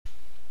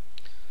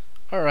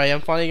Alright,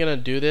 I'm finally gonna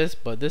do this,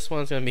 but this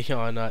one's gonna be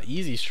on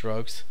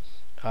EasyStrokes.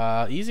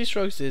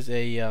 EasyStrokes is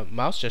a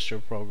mouse gesture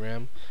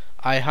program.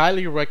 I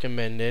highly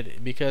recommend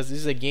it because this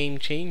is a game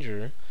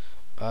changer.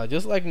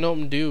 Just like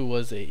Gnome Do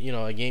was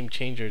a game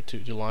changer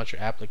to launch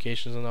your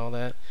applications and all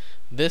that.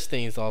 This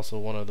thing is also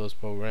one of those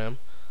programs.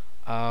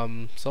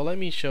 So let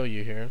me show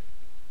you here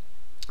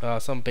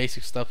some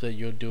basic stuff that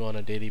you'll do on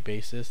a daily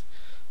basis.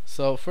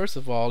 So first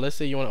of all, let's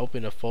say you want to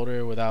open a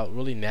folder without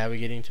really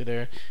navigating to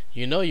there.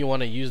 You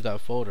want to use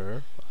that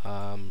folder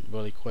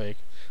really quick.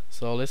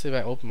 So let's say if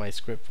I open my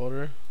script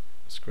folder,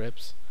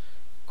 scripts,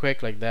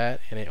 quick like that,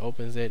 and it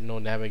opens it, no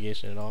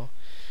navigation at all.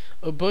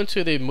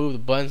 Ubuntu, they move the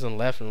buttons on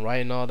left and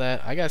right and all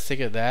that. I got sick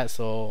of that,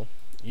 so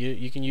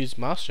you can use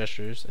mouse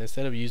gestures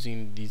instead of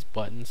using these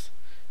buttons.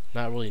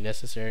 Not really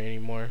necessary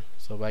anymore.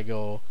 So if I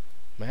go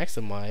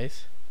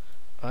maximize,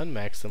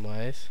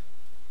 unmaximize,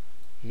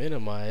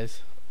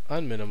 minimize,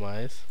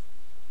 unminimize,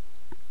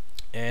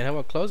 and how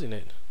about closing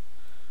it?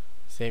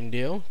 Same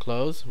deal,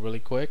 close really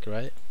quick,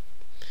 right?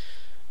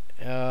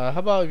 How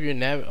about if you're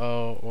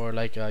or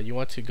like you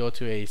want to go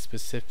to a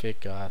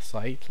specific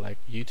site like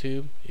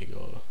YouTube, you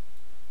go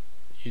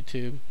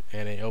YouTube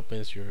and it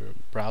opens your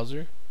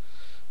browser,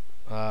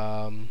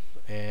 and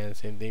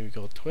same thing, we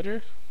go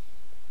Twitter,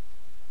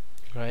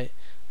 right?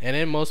 And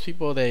then most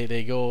people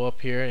they go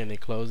up here and they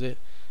close it.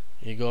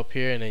 You go up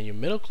here and then you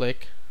middle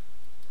click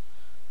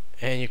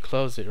and you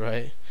close it,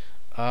 right?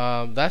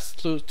 That's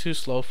too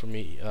slow for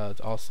me.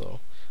 Also,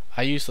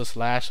 I use the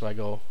slash, so I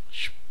go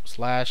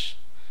slash.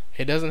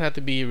 It doesn't have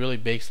to be a really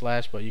big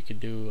slash, but you could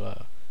do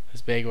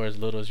as big or as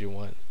little as you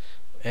want.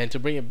 And to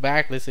bring it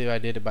back, let's say if I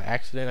did it by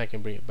accident, I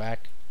can bring it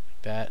back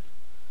like that,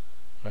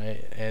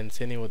 right? And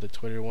same thing with the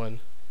Twitter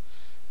one.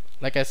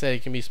 Like I said,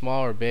 it can be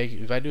small or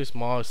big. If I do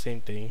small,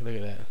 same thing. Look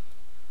at that,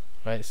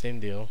 right? Same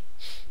deal.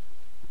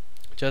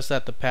 Just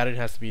that the pattern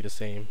has to be the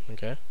same.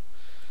 Okay.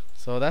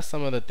 So that's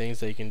some of the things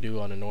that you can do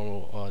on a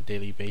normal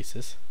daily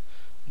basis.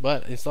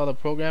 But install the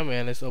program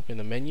and let's open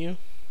the menu.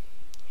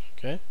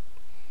 Okay.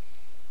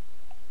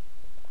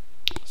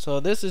 So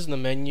this is the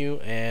menu,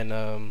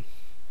 and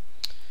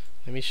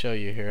let me show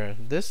you here.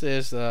 This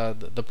is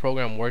the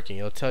program working.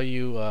 It'll tell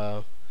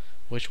you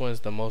which one is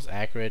the most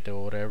accurate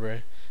or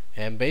whatever,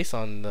 and based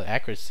on the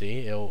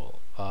accuracy, it'll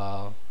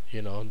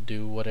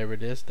do whatever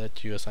it is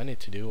that you assign it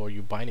to do or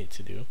you bind it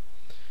to do.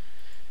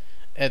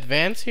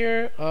 Advanced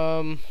here,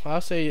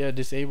 I'll say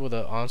disable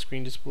the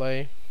on-screen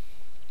display.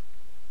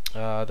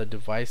 The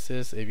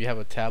devices, if you have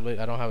a tablet,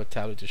 I don't have a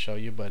tablet to show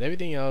you, but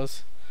everything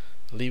else,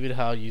 leave it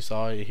how you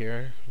saw it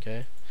here.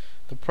 Okay.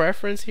 The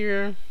preference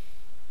here,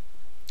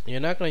 you're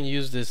not going to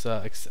use this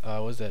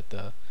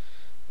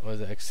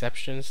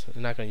exceptions.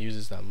 You're not going to use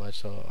this that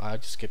much, so I'll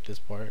just skip this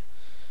part.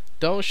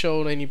 Don't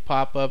show any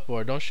pop-up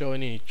or don't show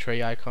any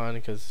tray icon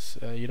because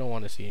you don't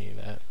want to see any of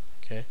that.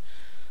 Okay.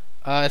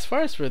 As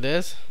far as for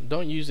this,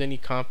 don't use any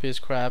compass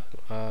crap.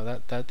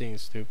 That thing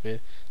is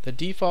stupid. The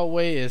default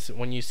way is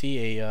when you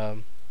see a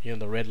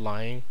the red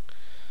line.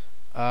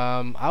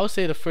 I would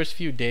say the first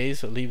few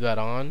days leave that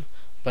on,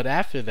 but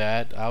after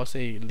that I would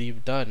say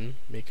leave done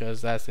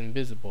because that's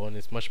invisible and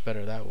it's much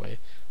better that way.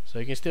 So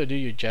you can still do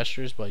your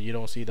gestures, but you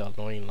don't see the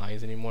annoying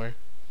lines anymore,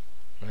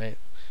 right?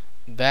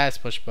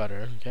 That's much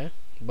better. Okay.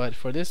 But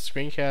for this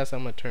screencast, I'm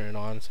gonna turn it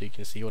on so you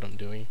can see what I'm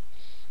doing.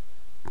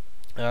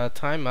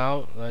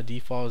 Timeout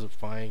default is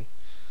fine,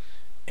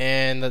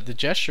 and the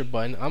gesture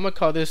button, I'm gonna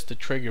call this the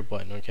trigger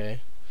button.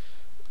 Okay,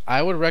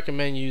 I would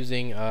recommend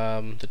using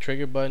the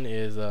trigger button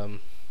is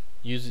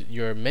use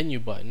your menu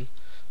button.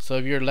 So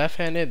if you're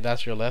left-handed,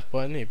 that's your left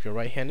button. If you're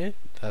right-handed,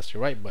 that's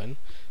your right button.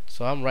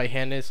 So I'm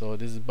right-handed, so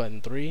this is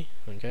button 3.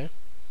 Okay,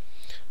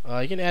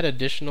 you can add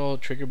additional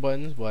trigger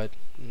buttons, but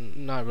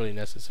not really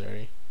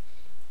necessary.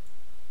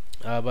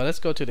 But let's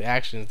go to the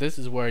actions. This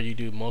is where you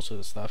do most of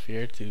the stuff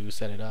here to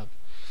set it up.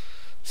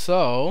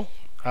 So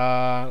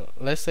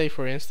let's say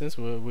for instance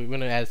we're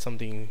gonna add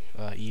something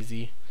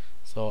easy,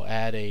 so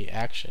add a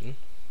action.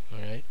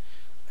 Alright,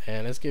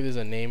 and let's give this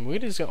a name. We're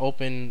just gonna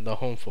open the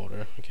home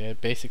folder. Okay,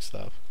 basic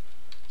stuff,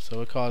 so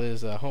we'll call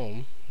this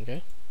home.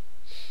 Okay,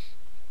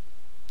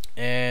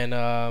 and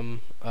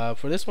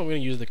for this one we're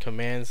gonna use the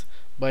commands,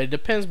 but it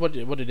depends what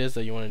it is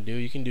that you want to do.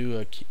 You can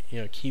do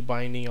a key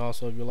binding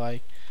also if you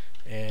like,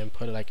 and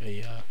put like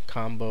a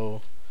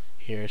combo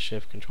here,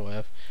 shift control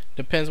F.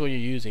 Depends what you're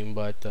using,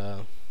 but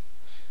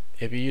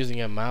if you're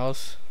using a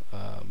mouse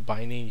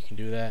binding, you can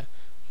do that.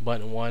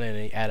 Button 1 and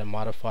then add a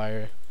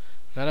modifier.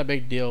 Not a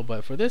big deal,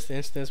 but for this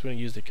instance we're going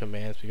to use the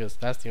commands because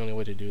that's the only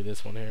way to do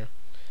this one here.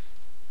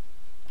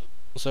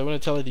 So I'm going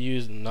to tell it to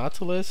use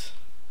Nautilus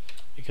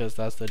because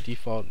that's the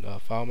default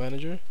file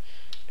manager,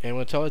 and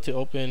we'll tell it to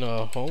open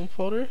a home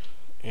folder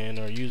and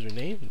our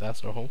username,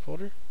 that's our home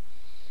folder.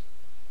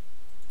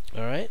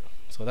 Alright,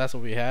 so that's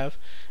what we have.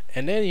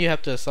 And then you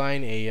have to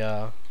assign a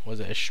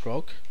a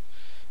stroke,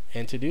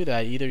 and to do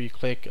that either you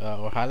click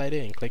or highlight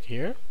it and click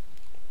here,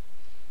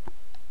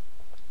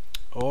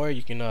 or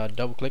you can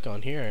double click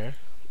on here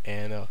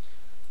and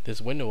this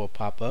window will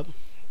pop up,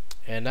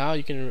 and now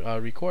you can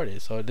record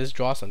it. So just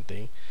draw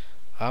something.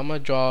 I'm gonna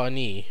draw an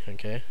E.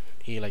 Okay,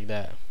 E like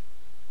that.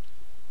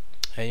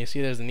 And you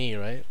see there's an E,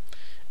 right?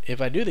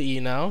 If I do the E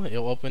now,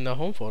 it'll open the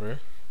home folder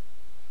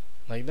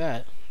like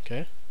that.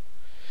 Okay.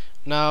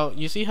 Now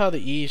you see how the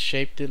E is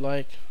shaped it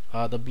like?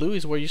 The blue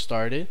is where you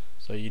started,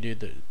 so you do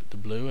the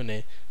blue, and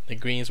then the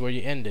green is where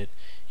you ended.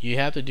 You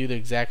have to do the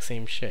exact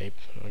same shape.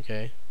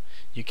 Okay.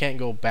 You can't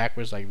go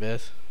backwards like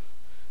this.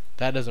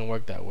 That doesn't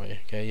work that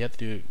way. Okay. You have to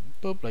do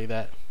boop like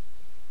that.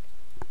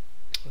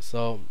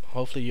 So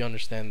hopefully you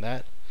understand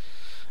that.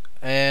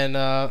 And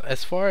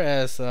as far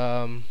as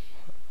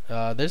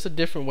there's a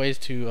different ways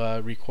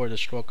to record the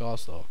stroke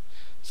also.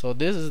 So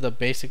this is the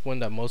basic one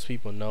that most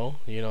people know.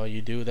 You know,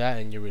 you do that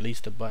and you release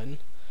the button.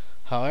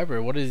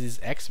 However, what does this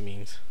X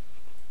means?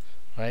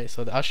 Right?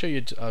 So I'll show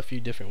you a few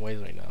different ways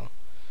right now.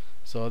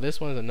 So this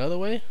one's another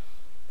way,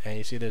 and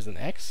you see there's an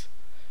X,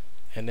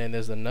 and then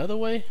there's another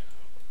way.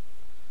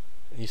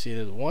 You see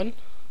there's one.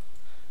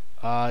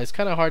 It's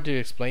kind of hard to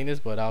explain this,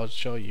 but I'll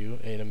show you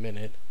in a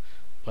minute.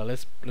 But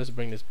let's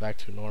bring this back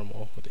to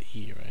normal with the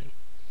E, right?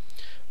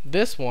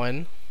 This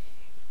one,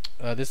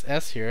 this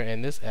S here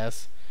and this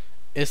S,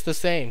 it's the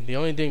same. The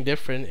only thing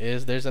different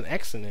is there's an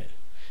X in it.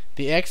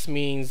 The X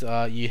means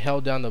you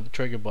held down the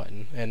trigger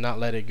button and not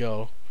let it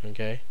go.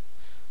 Okay,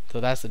 so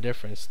that's the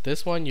difference.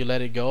 This one you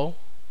let it go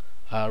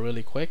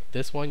really quick.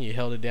 This one you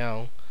held it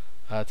down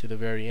to the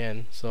very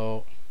end.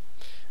 So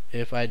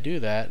if I do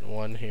that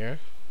one here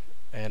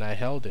and I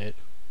held it,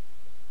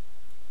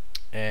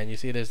 and you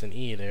see there's an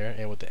E there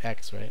and with the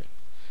X, right?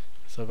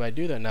 So if I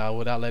do that now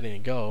without letting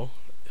it go,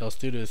 it'll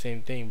still do the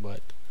same thing,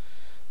 but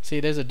see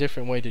there's a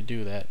different way to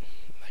do that.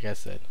 Like I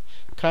said,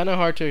 kind of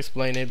hard to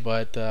explain it,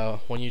 but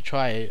when you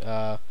try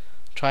it,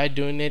 try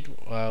doing it,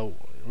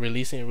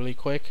 releasing it really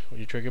quick with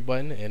your trigger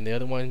button, and the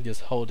other one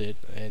just hold it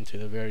and to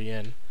the very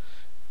end,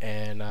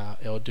 and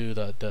it'll do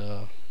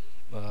the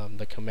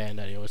command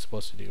that it was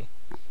supposed to do.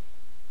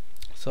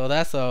 So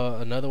that's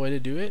another way to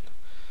do it.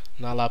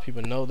 Not a lot of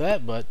people know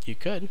that, but you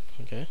could.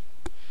 Okay.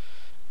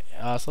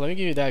 So let me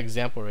give you that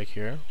example right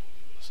here.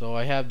 So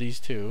I have these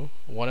two.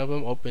 One of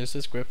them opens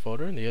the script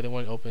folder, and the other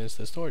one opens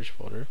the storage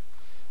folder.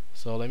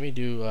 So let me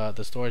do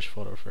the storage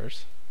folder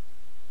first.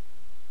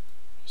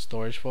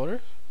 Storage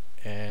folder,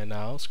 and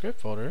now script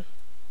folder.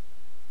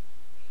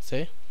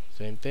 See,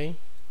 same thing.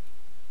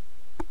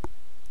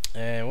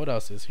 And what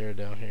else is here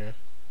down here?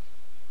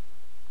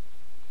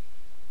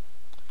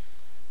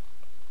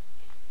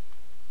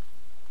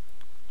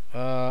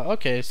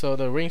 Okay, so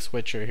the ring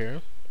switcher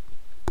here.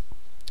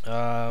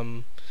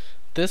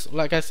 This,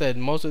 like I said,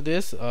 most of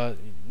this,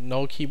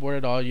 no keyboard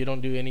at all. You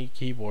don't do any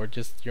keyboard,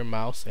 just your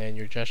mouse and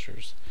your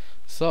gestures.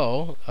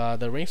 So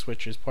the ring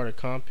switcher is part of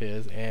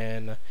compiz,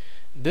 and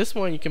this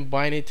one you can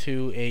bind it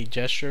to a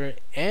gesture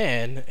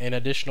and an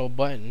additional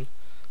button.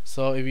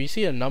 So if you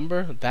see a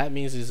number, that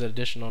means it's an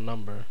additional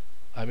number.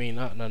 I mean,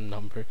 not a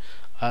number,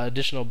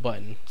 additional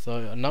button. So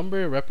a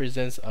number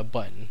represents a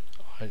button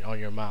on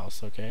your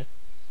mouse. Okay.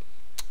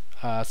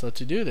 So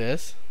to do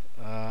this,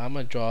 I'm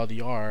gonna draw the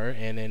R,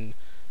 and then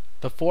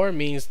the 4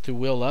 means to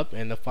wheel up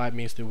and the 5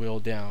 means to wheel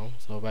down.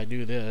 So if I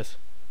do this,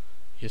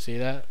 you see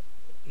that?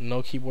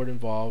 No keyboard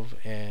involved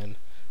and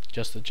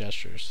just the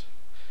gestures.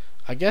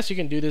 I guess you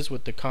can do this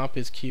with the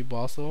compiz cube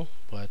also,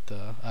 but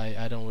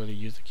I don't really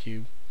use the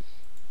cube.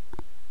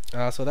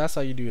 So that's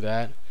how you do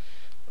that.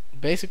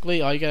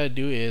 Basically all you gotta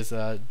do is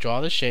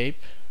draw the shape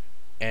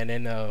and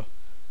then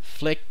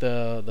flick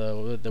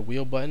the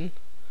wheel button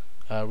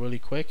really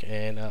quick,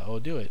 and it'll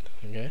do it.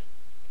 Okay,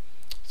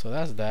 so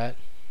that's that.